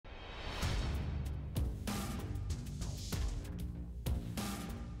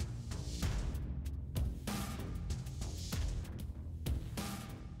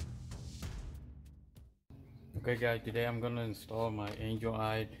Okay guys, today I'm gonna install my Angel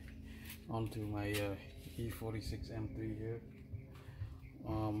Eye onto my E46 M3 here.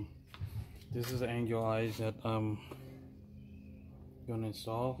 This is the Angel Eyes that I'm gonna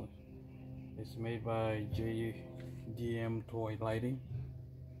install. It's made by JDM Toy lighting,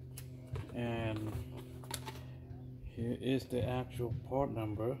 and here is the actual part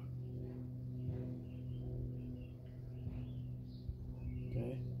number.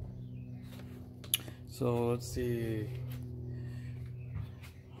 Okay, so let's see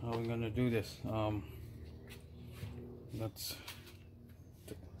how we're gonna do this. Let's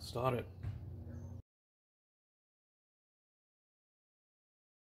start it.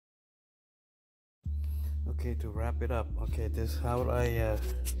 Okay, to wrap it up, okay, this is how I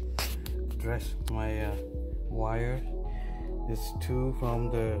dress my wire. This two from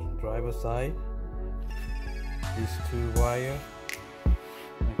the driver's side, these two wire,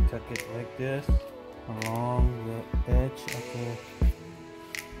 I tuck it like this along the edge of the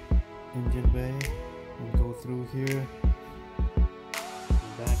engine bay and go through here,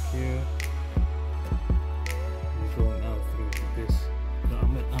 back here, and going out through this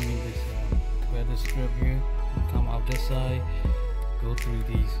this weather strip here, and come out this side, go through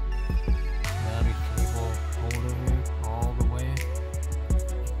these battery cable holder here all the way,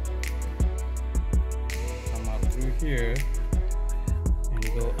 come out through here and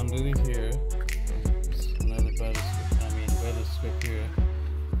go underneath here. There's another weather strip here,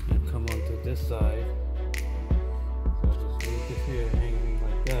 and come onto this side. So just leave this here hanging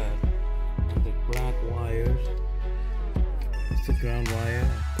like that, and the black wires, it's the ground wire,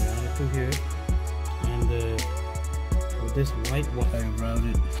 ground it to here, and with this white wire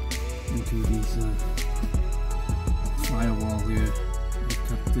routed into these firewall here. I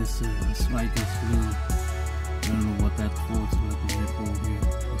cut this, slide this through. I don't know what that for, it's like a nipple here.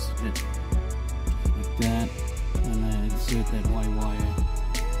 Just it like that, and I insert that white wire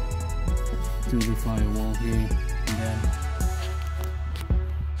to the firewall here, and then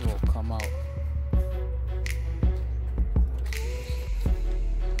it will come out.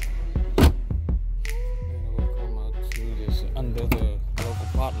 Under the glove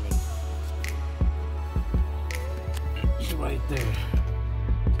compartment, it's right there.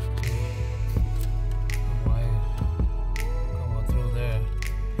 The wire come out through there.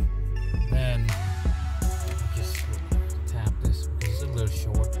 Then I just tap this because it's a little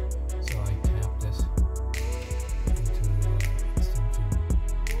short, so I tap this into the extension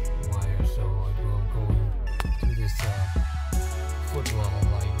wire, so I will go into this footwell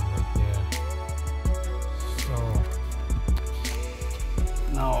lighting right there. So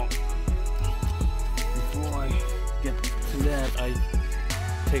now, before I get to that, I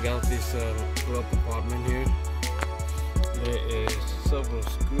take out this glove compartment here. There is several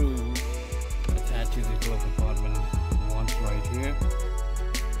screws attached to the glove compartment. One's right here,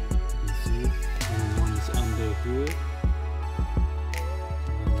 you can see, and one's under here,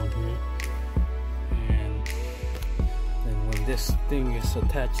 and one here. And then when this thing is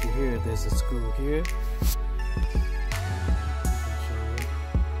attached to here, there's a screw here.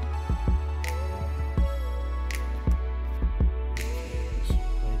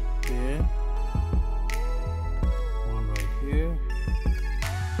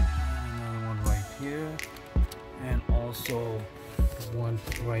 Also one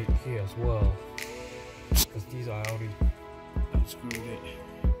right here as well, because these are already unscrewed it.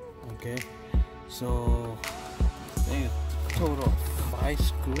 Okay, so there's a total of 5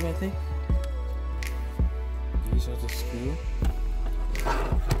 screws, I think. These are the screws. Here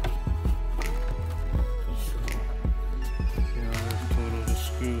are the total of the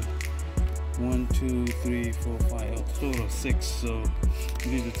screw. 1, 2, 3, 4, 5. Total of 6. So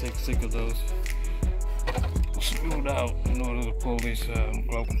you need to take 6 of those screwed out in order to pull this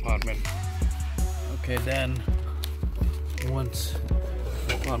glove compartment. Okay, then once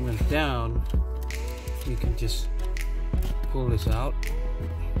the compartment's down, you can just pull this out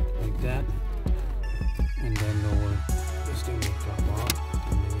like that, and then this thing will drop off,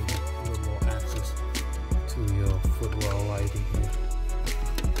 and then you get a little more access to your footwell lighting here.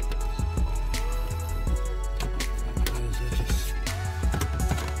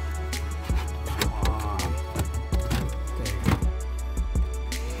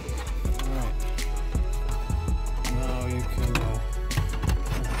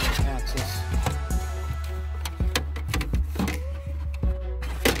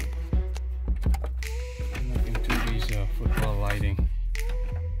 Lighting.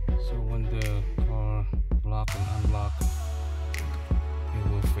 So when the car lock and unlock, it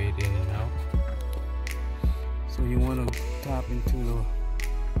will fade in and out. So you want to tap into the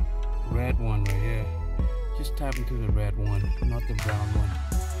red one right here. just tap into the red one, not the brown one.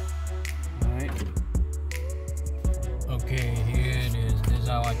 Alright. Okay, here it is. This is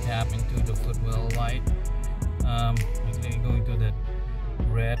how I tap into the footwell light. Actually going to that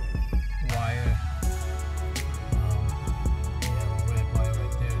red wire. Red wire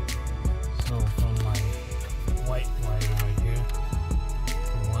right there. So from my white wire right here,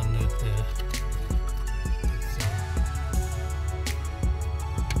 the one that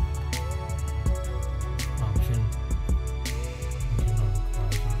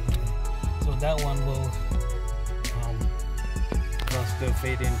so that one will plus the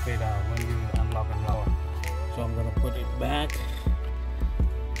fade in, fade out when you unlock and lower. So I'm gonna put it back.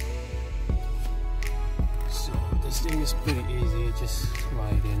 So this thing is pretty easy, just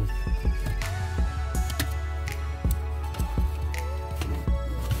slide in.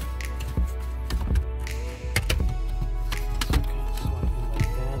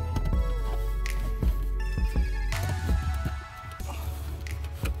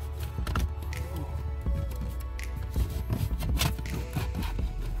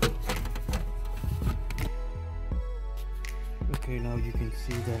 Okay, now you can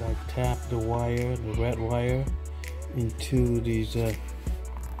see that I tapped the wire, the red wire, into these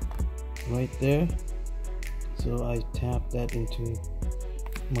right there. So I tapped that into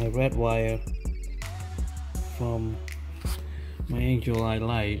my red wire from my angel eye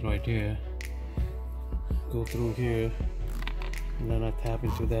light right here. Go through here, and then I tap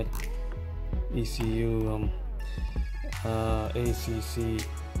into that ECU ACC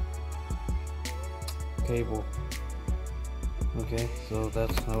cable. Okay, so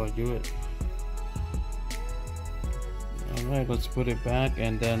that's how I do it. Alright, let's put it back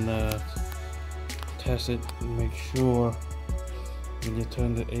and then test it and make sure when you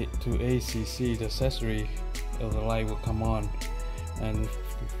turn it to ACC, the accessory of the light will come on. And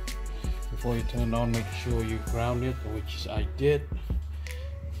before you turn it on, make sure you ground it, which I did.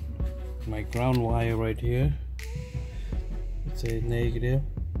 My ground wire right here, it's a negative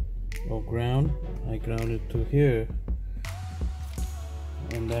or ground. I ground it to here.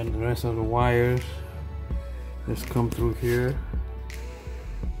 And then the rest of the wires just come through here,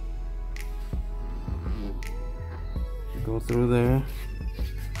 go through there,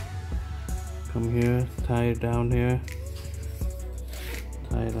 come here, tie it down here,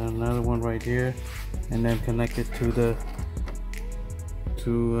 tie down another one right here, and then connect it to the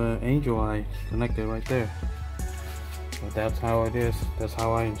angel eye, connect it right there. So that's how it is. That's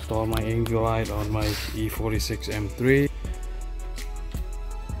how I install my angel eye on my E46 M3.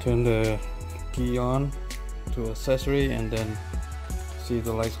 Turn the key on to accessory and then see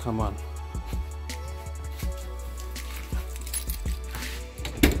the lights come on.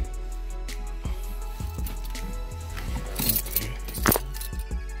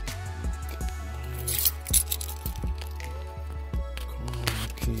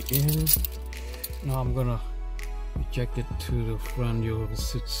 Okay, in. Now I'm gonna eject it to the front. You'll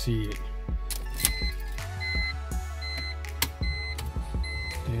see it.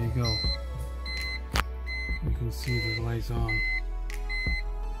 There you go. You can see the lights on.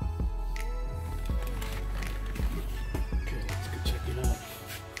 Okay, let's go check it out.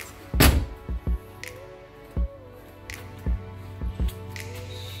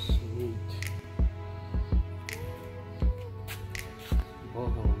 Sweet.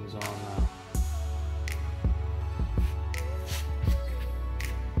 Both of them is on now.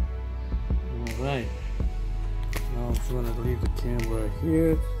 Alright. Now I'm just going to leave the camera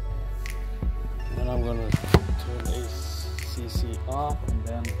here, and I'm going to turn ACC off, and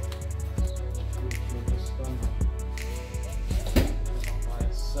then this done by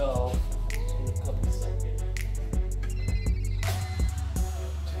itself in a couple seconds.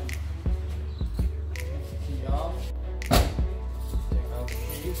 Turn the key off, take out the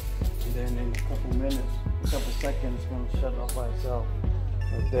key, and then in a couple minutes, a couple seconds, it's going to shut off by itself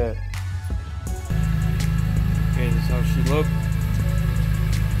right there. Okay, this is how she looked.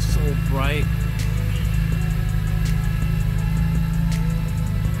 So bright.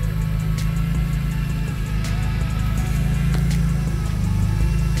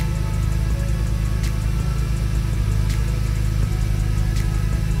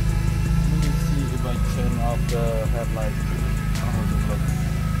 Let me see if I turn off the headlight. How does it look?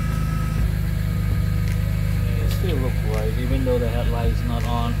 Yeah, it still looks bright, even though the headlight is not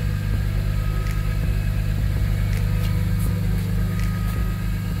on.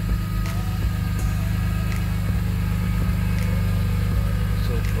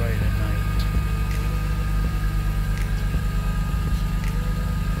 Bright at night.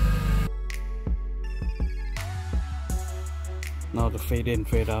 Now the fade in,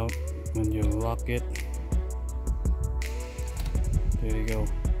 fade out. When you lock it, There you go.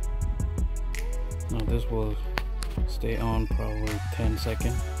 Now this will stay on probably 10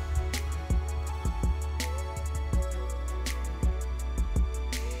 seconds.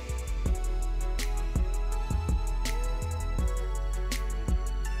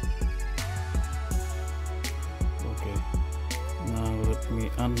 Okay, now let me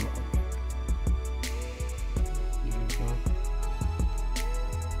unlock. There you go.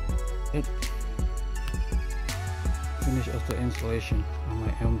 It finish of the installation on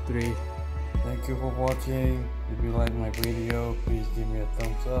my M3. Thank you for watching. If you like my video, please give me a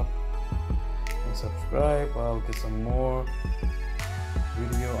thumbs up and subscribe. I'll get some more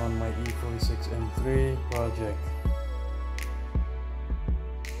video on my E46 M3 project.